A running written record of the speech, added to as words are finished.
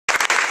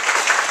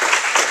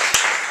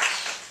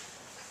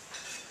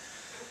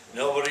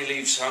Nobody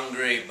Leaves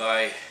Hungry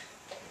by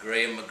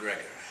Graeme McGregor.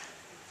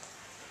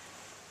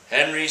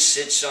 Henry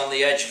sits on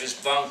the edge of his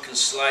bunk and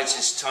slides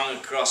his tongue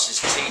across his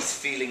teeth,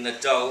 feeling the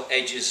dull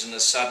edges and the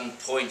sudden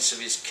points of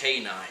his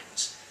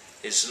canines.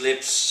 His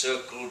lips,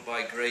 circled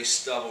by grey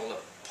stubble, are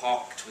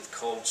pocked with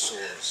cold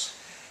sores.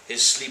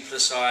 His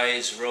sleepless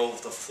eyes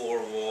rove the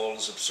four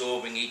walls,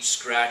 absorbing each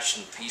scratch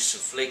and piece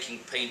of flaking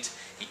paint.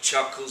 He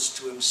chuckles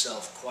to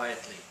himself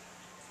quietly.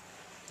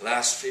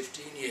 Last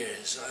 15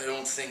 years, I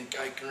don't think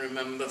I can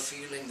remember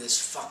feeling this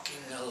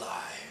fucking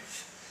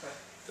alive.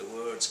 The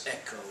words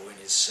echo in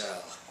his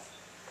cell.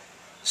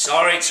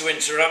 Sorry to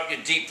interrupt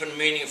your deep and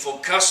meaningful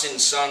cussing,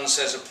 son,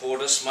 says a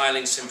porter,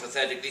 smiling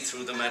sympathetically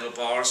through the metal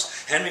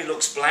bars. Henry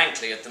looks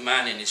blankly at the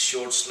man in his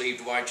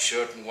short-sleeved white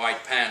shirt and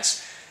white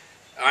pants.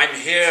 I'm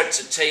here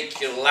to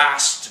take your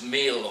last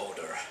meal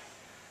order.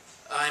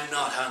 I'm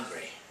not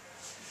hungry.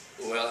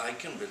 Well, I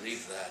can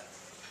believe that.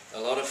 A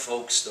lot of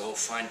folks, though,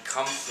 find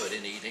comfort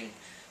in eating.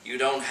 You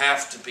don't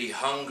have to be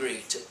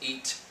hungry to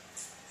eat.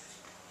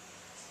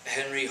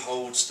 Henry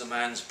holds the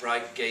man's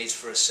bright gaze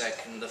for a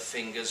second. The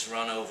fingers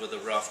run over the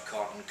rough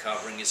cotton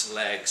covering his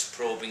legs,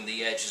 probing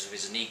the edges of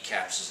his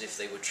kneecaps as if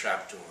they were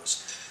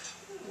trapdoors.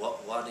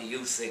 What do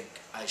you think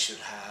I should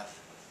have?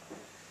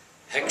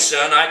 Heck,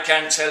 son, I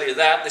can't tell you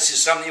that. This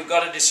is something you've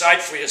got to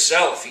decide for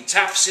yourself. He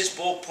taps his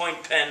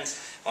ballpoint pen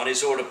on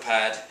his order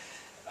pad.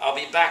 I'll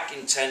be back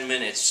in 10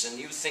 minutes, and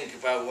you think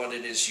about what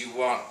it is you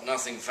want.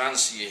 Nothing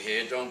fancy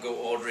here. Don't go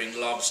ordering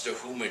lobster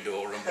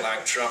humidor and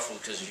black truffle,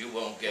 because you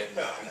won't get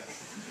none.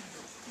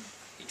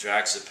 He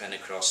drags the pen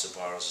across the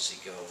bars as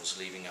he goes,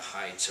 leaving a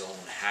high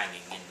tone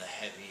hanging in the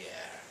heavy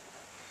air.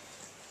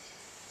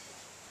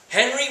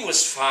 Henry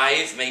was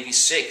 5, maybe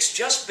 6,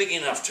 just big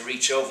enough to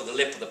reach over the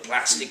lip of the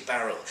plastic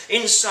barrel.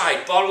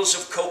 Inside, bottles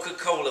of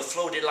Coca-Cola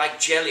floated like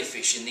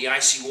jellyfish in the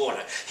icy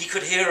water. He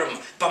could hear them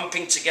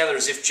bumping together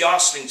as if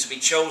jostling to be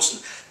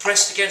chosen.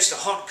 Pressed against the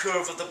hot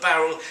curve of the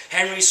barrel,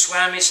 Henry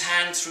swam his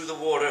hand through the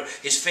water,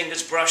 his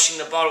fingers brushing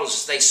the bottles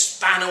as they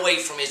span away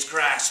from his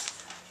grasp.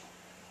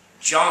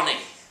 Johnny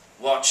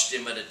watched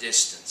him at a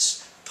distance,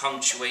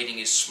 punctuating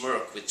his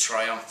smirk with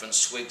triumphant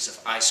swigs of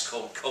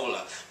ice-cold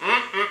cola.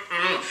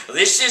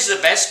 This is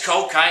the best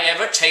Coke I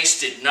ever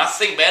tasted.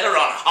 Nothing better on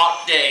a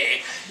hot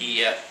day,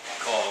 he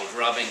called,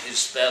 rubbing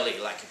his belly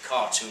like a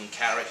cartoon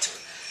character.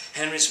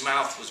 Henry's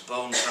mouth was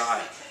bone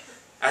dry.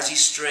 As he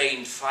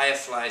strained,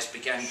 fireflies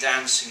began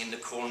dancing in the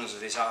corners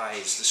of his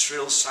eyes. The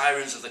shrill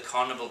sirens of the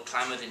carnival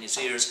clamoured in his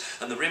ears,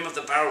 and the rim of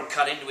the barrel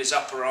cut into his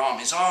upper arm.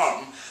 His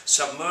arm,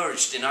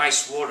 submerged in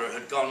ice water,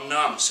 had gone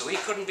numb, so he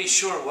couldn't be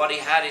sure what he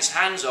had his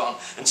hands on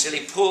until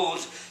he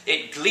pulled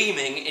it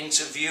gleaming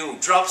into view.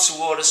 Drops of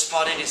water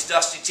spotted his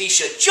dusty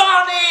t-shirt.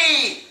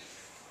 Johnny!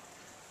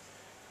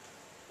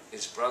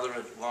 His brother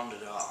had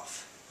wandered off.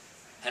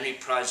 Henry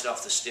prized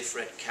off the stiff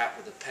red cap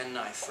with a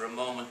penknife. For a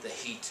moment, the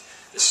heat,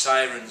 the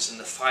sirens and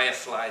the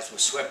fireflies were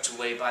swept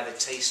away by the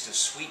taste of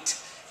sweet,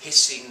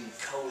 hissing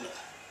cola.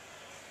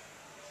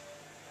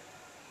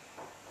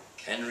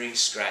 Henry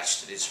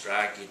scratched at his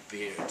ragged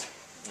beard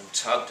and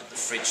tugged at the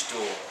fridge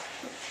door,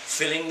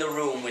 filling the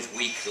room with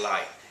weak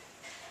light.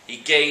 He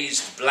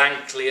gazed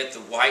blankly at the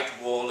white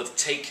wall of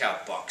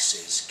take-out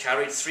boxes,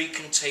 carried 3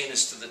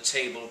 containers to the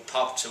table,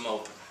 popped them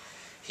open.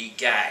 He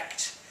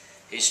gagged,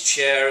 his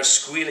chair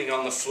squealing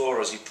on the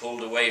floor as he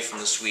pulled away from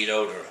the sweet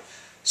odor.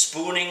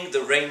 Spooning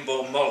the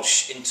rainbow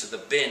mulch into the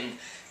bin,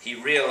 he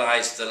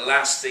realized the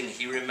last thing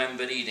he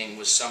remembered eating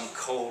was some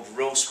cold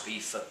roast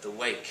beef at the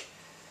wake.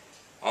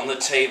 On the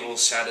table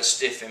sat a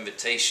stiff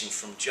invitation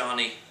from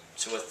Johnny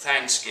to a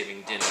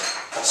Thanksgiving dinner,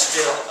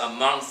 still a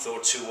month or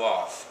 2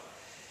 off.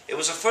 It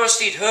was the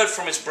first he'd heard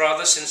from his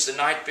brother since the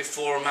night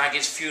before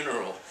Maggie's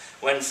funeral.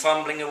 When,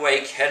 fumbling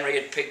awake, Henry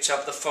had picked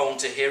up the phone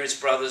to hear his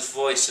brother's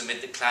voice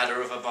amid the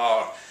clatter of a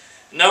bar.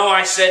 No,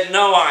 I said,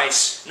 no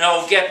ice.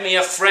 No, get me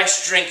a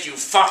fresh drink, you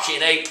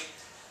fucking ape.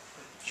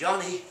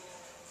 Johnny.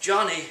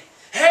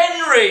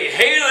 Henry!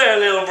 Hey there,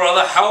 little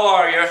brother, how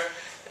are you?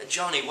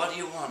 Johnny, what do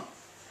you want?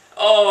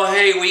 Oh,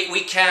 hey,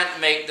 we can't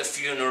make the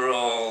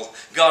funeral.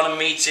 Got a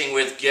meeting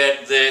with,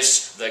 get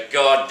this, the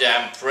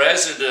goddamn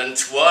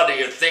president. What do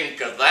you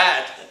think of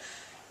that?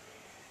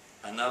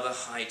 Another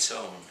high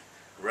tone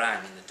rang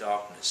in the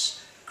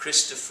darkness.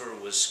 Christopher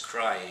was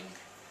crying.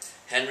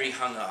 Henry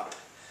hung up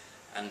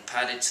and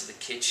padded to the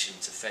kitchen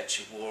to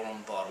fetch a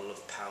warm bottle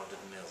of powdered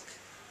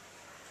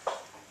milk.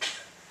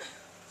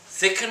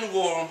 Thick and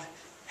warm,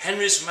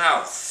 Henry's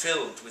mouth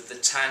filled with the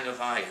tang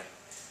of iron.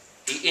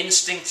 He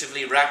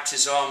instinctively wrapped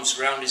his arms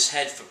around his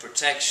head for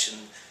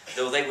protection,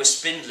 though they were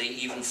spindly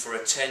even for a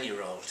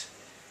 10-year-old.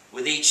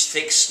 With each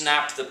thick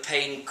snap, the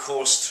pain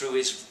coursed through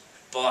his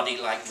body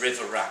like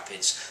river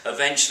rapids.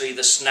 Eventually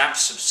the snap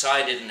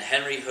subsided and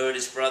Henry heard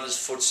his brother's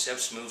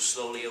footsteps move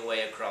slowly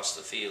away across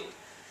the field.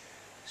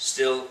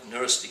 Still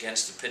nursed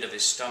against the pit of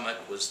his stomach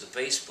was the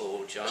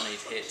baseball Johnny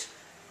had hit.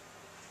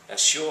 A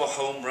sure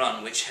home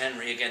run which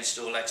Henry, against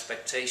all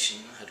expectation,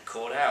 had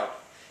caught out.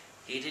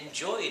 He'd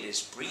enjoyed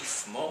his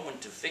brief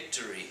moment of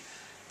victory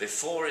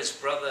before his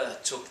brother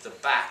took the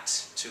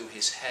bat to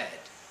his head.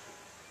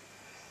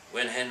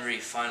 When Henry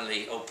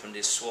finally opened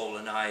his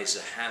swollen eyes,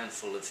 a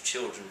handful of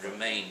children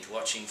remained,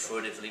 watching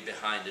furtively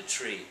behind a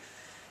tree.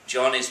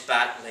 Johnny's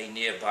bat lay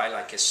nearby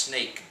like a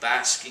snake,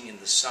 basking in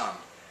the sun.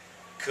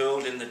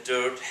 Curled in the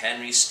dirt,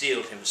 Henry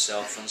steeled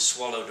himself and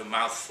swallowed a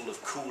mouthful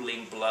of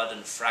cooling blood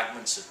and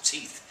fragments of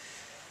teeth.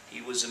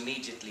 He was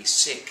immediately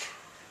sick,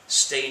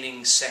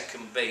 staining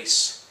second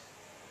base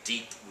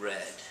deep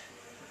red.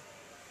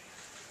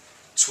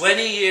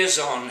 20 years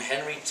on,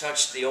 Henry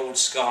touched the old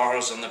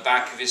scars on the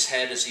back of his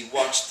head as he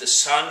watched the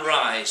sun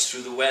rise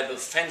through the web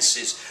of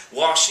fences,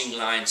 washing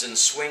lines and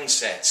swing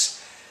sets.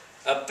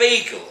 A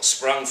bagel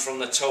sprung from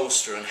the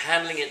toaster, and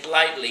handling it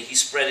lightly, he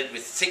spread it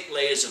with thick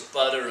layers of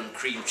butter and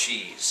cream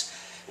cheese,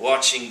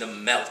 watching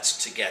them melt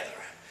together.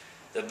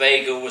 The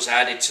bagel was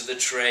added to the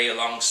tray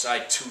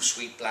alongside 2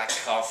 sweet black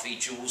coffee,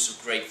 jewels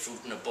of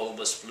grapefruit and a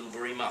bulbous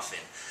blueberry muffin.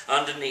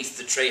 Underneath,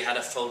 the tray had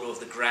a photo of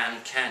the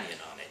Grand Canyon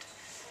on it.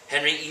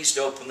 Henry eased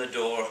open the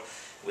door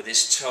with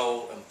his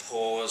toe and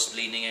paused,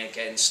 leaning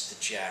against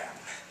the jamb.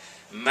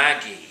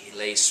 Maggie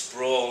lay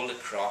sprawled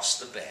across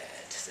the bed.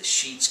 The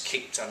sheets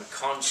kicked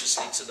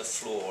unconsciously to the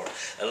floor.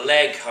 A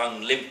leg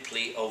hung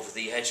limply over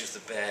the edge of the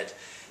bed,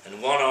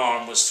 and one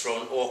arm was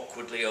thrown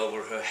awkwardly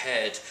over her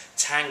head,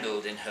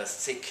 tangled in her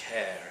thick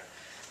hair.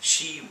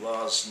 She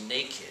was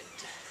naked,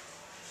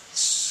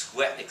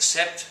 sweat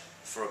except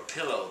for a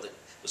pillow that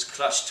was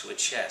clutched to her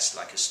chest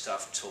like a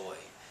stuffed toy.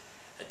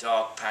 A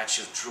dark patch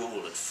of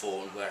drool had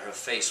formed where her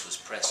face was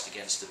pressed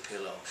against the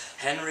pillow.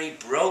 Henry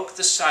broke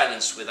the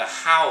silence with a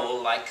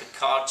howl like a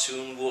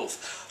cartoon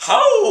wolf.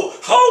 Ho,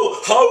 ho,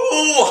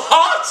 ho,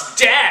 hot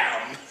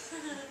damn!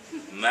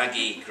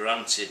 Maggie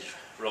grunted,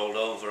 rolled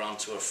over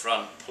onto her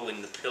front,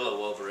 pulling the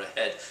pillow over her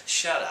head.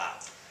 Shut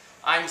up.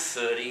 I'm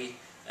 30,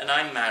 and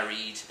I'm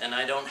married, and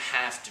I don't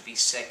have to be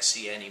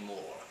sexy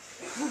anymore,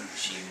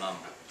 she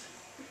mumbled.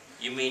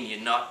 You mean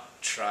you're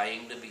not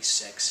trying to be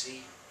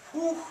sexy?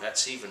 Whew,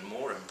 that's even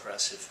more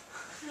impressive.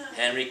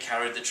 Henry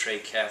carried the tray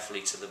carefully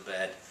to the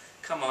bed.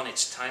 Come on,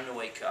 it's time to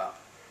wake up.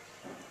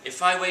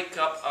 If I wake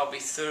up, I'll be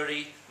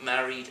 30,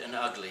 married and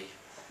ugly.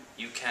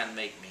 You can't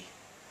make me.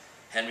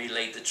 Henry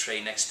laid the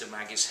tray next to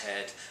Maggie's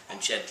head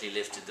and gently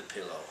lifted the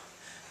pillow.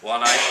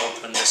 One eye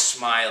opened, a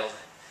smile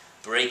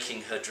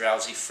breaking her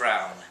drowsy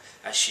frown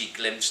as she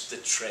glimpsed the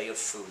tray of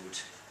food.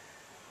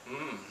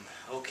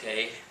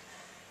 Okay,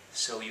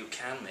 so you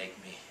can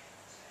make me.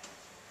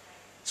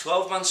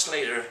 12 months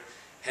later,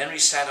 Henry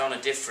sat on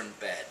a different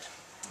bed.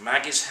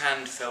 Maggie's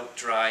hand felt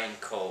dry and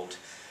cold,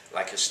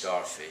 like a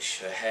starfish.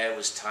 Her hair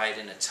was tied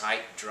in a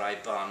tight, dry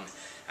bun,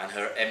 and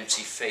her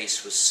empty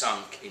face was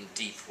sunk in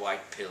deep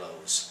white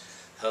pillows.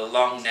 Her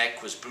long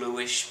neck was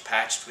bluish,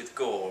 patched with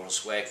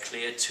gauze, where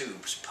clear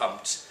tubes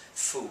pumped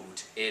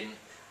food in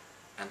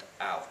and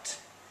out.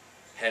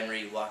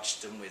 Henry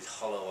watched them with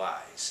hollow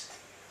eyes.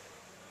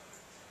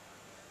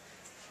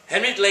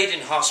 Henry had laid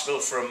in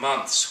hospital for a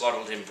month,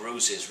 swaddled in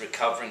bruises,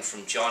 recovering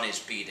from Johnny's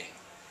beating.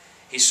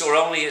 He saw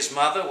only his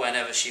mother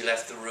whenever she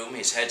left the room,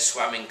 his head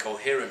swam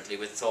incoherently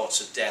with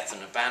thoughts of death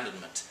and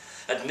abandonment.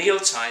 At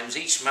mealtimes,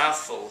 each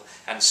mouthful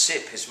and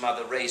sip his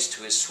mother raised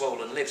to his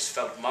swollen lips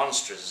felt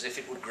monstrous, as if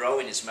it would grow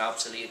in his mouth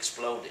till he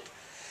exploded.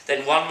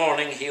 Then one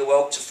morning he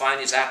awoke to find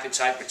his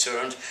appetite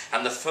returned,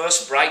 and the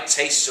first bright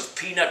tastes of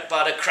peanut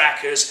butter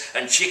crackers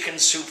and chicken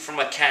soup from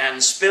a can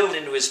spilled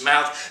into his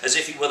mouth as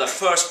if he were the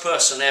first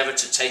person ever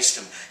to taste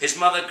them. His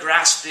mother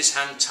grasped his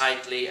hand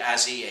tightly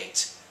as he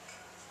ate.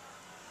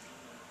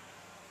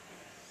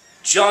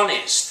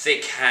 Johnny's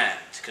thick hand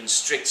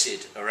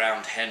constricted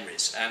around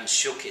Henry's and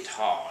shook it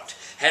hard.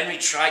 Henry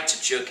tried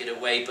to jerk it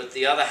away, but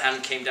the other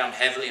hand came down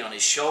heavily on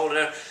his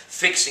shoulder,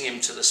 fixing him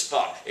to the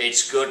spot.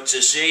 It's good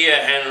to see you,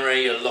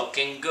 Henry. You're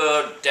looking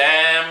good.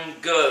 Damn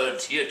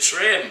good. You're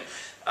trim.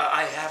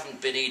 I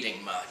haven't been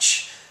eating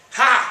much.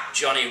 Ha!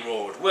 Johnny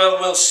roared. Well,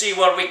 we'll see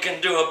what we can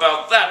do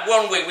about that,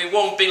 won't we? We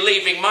won't be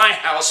leaving my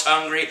house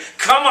hungry.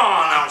 Come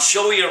on, I'll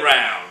show you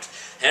around.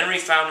 Henry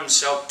found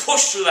himself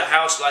pushed through the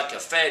house like a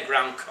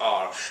fairground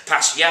car,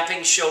 past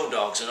yapping show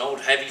dogs and old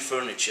heavy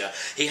furniture.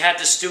 He had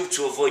to stoop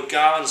to avoid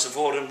garlands of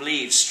autumn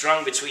leaves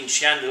strung between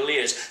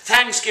chandeliers.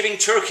 Thanksgiving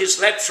turkeys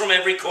leapt from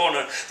every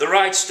corner. The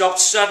ride stopped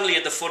suddenly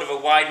at the foot of a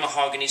wide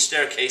mahogany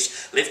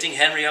staircase. Lifting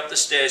Henry up the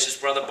stairs, his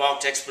brother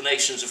barked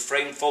explanations of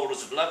framed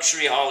photos of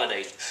luxury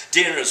holidays,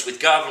 dinners with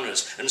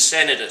governors and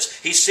senators.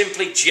 He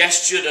simply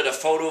gestured at a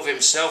photo of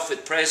himself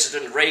with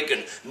President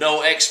Reagan.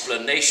 No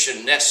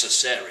explanation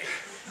necessary.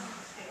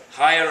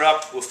 Higher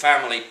up were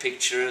family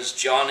pictures,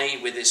 Johnny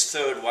with his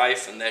third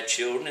wife and their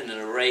children in an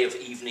array of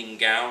evening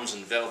gowns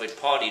and velvet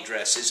party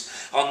dresses.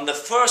 On the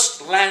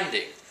first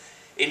landing,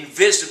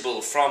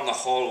 invisible from the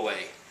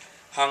hallway,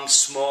 hung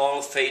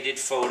small faded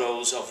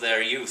photos of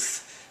their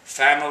youth.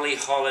 Family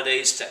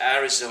holidays to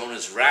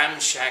Arizona's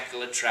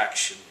ramshackle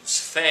attractions,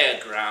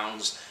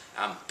 fairgrounds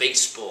and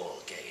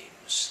baseball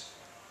games.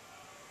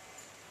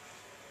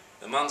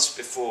 The months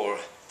before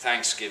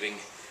Thanksgiving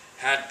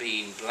had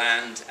been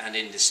bland and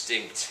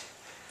indistinct.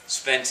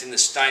 spent in the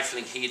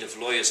stifling heat of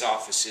lawyers'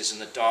 offices and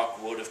the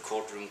dark wood of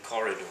courtroom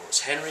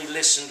corridors. Henry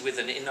listened with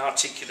an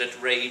inarticulate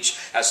rage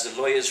as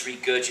the lawyers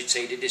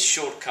regurgitated his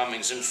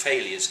shortcomings and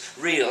failures,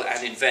 real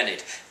and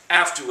invented.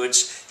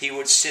 Afterwards, he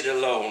would sit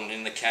alone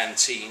in the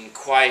canteen,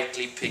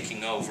 quietly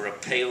picking over a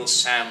pale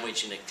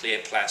sandwich in a clear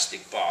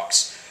plastic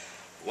box.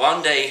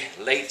 One day,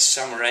 late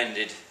summer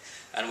ended,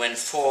 and when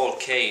fall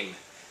came,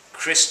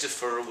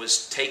 Christopher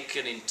was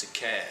taken into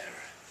care.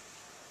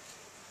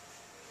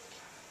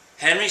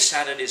 Henry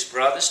sat at his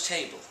brother's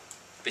table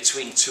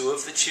between two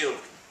of the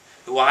children,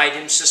 who eyed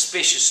him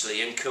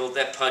suspiciously and curled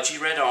their pudgy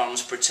red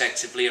arms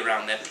protectively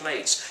around their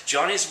plates.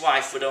 Johnny's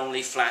wife would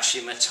only flash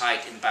him a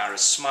tight,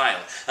 embarrassed smile.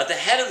 At the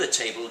head of the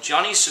table,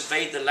 Johnny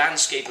surveyed the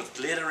landscape of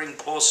glittering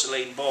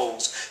porcelain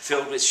bowls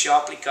filled with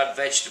sharply cut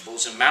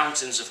vegetables and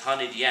mountains of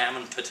honeyed yam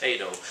and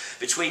potato.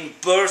 Between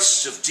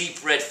bursts of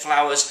deep red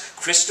flowers,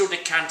 crystal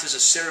decanters of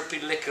syrupy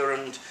liquor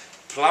and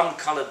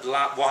plum-coloured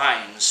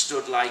wine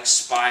stood like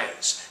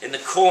spires. In the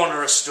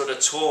corner stood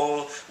a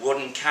tall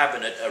wooden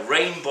cabinet, a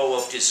rainbow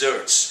of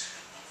desserts,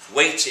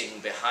 waiting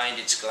behind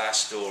its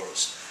glass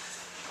doors.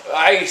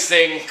 "I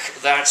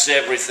think that's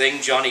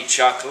everything," Johnny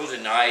chuckled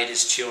and eyed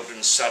his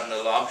children's sudden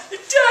alarm.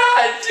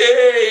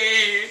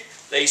 "Daddy!"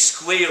 They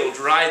squealed,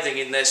 writhing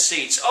in their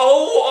seats.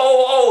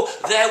 Oh,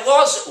 there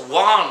was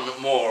one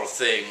more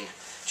thing."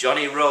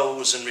 Johnny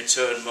rose and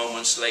returned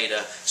moments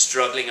later,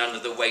 struggling under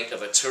the weight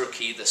of a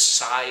turkey the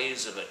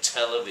size of a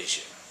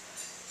television.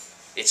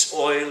 Its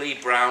oily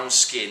brown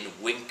skin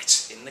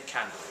winked in the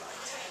candlelight.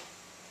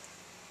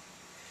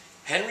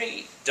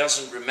 Henry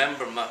doesn't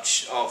remember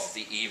much of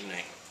the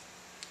evening.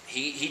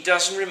 He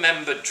doesn't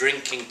remember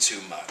drinking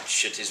too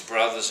much at his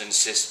brother's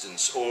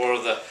insistence, or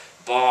the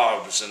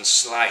barbs and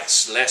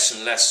slights less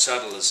and less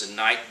subtle as the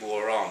night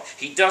wore on.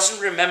 He doesn't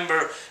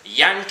remember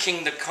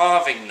yanking the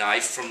carving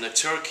knife from the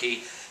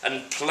turkey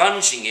and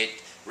plunging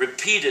it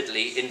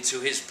repeatedly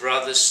into his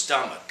brother's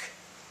stomach.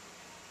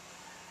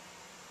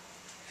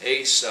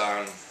 "Hey,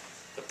 son,"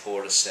 the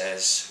porter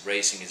says,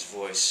 raising his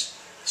voice.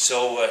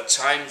 "So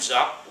time's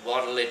up,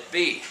 what'll it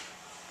be?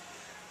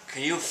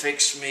 Can you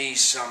fix me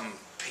some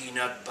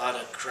peanut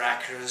butter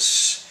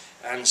crackers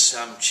and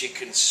some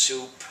chicken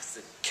soup,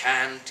 the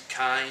canned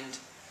kind?"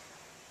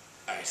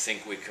 "I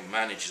think we can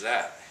manage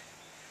that."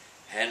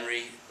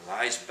 Henry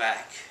lies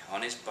back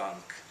on his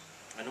bunk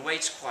and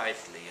waits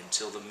quietly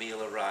until the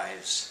meal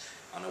arrives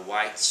on a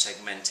white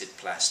segmented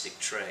plastic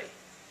tray.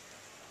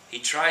 He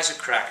tries a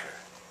cracker,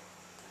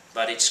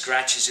 but it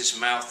scratches his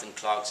mouth and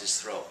clogs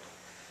his throat.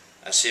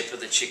 A sip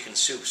of the chicken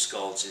soup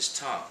scalds his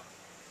tongue.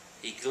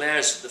 He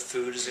glares at the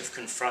food as if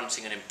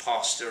confronting an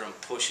imposter and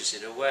pushes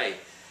it away.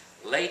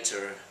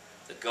 Later,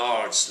 the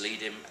guards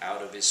lead him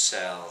out of his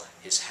cell,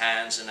 his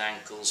hands and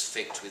ankles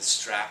fixed with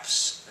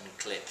straps and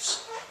clips.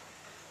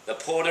 The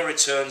porter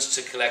returns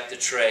to collect the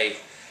tray,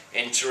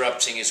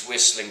 interrupting his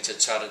whistling to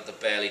tut at the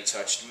barely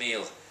touched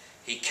meal.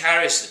 He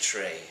carries the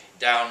tray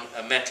down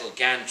a metal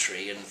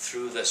gantry and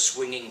through the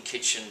swinging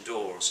kitchen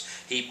doors.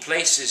 He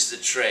places the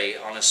tray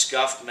on a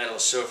scuffed metal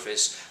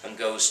surface and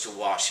goes to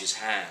wash his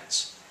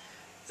hands.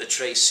 The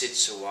tray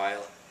sits a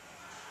while.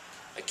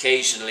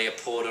 Occasionally a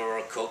porter or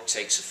a cook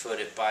takes a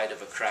furtive bite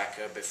of a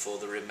cracker before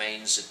the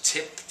remains are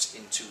tipped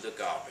into the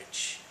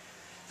garbage.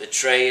 The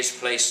tray is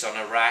placed on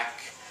a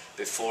rack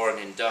before an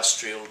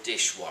industrial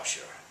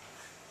dishwasher.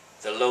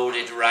 The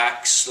loaded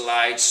rack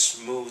slides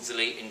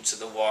smoothly into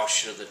the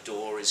washer. The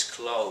door is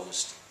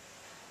closed.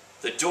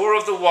 The door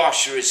of the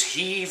washer is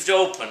heaved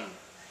open,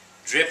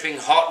 dripping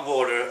hot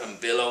water and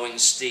billowing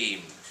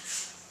steam.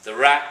 The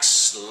rack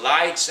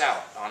slides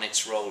out on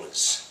its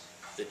rollers.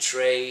 The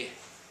tray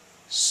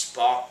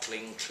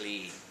sparkling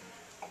clean.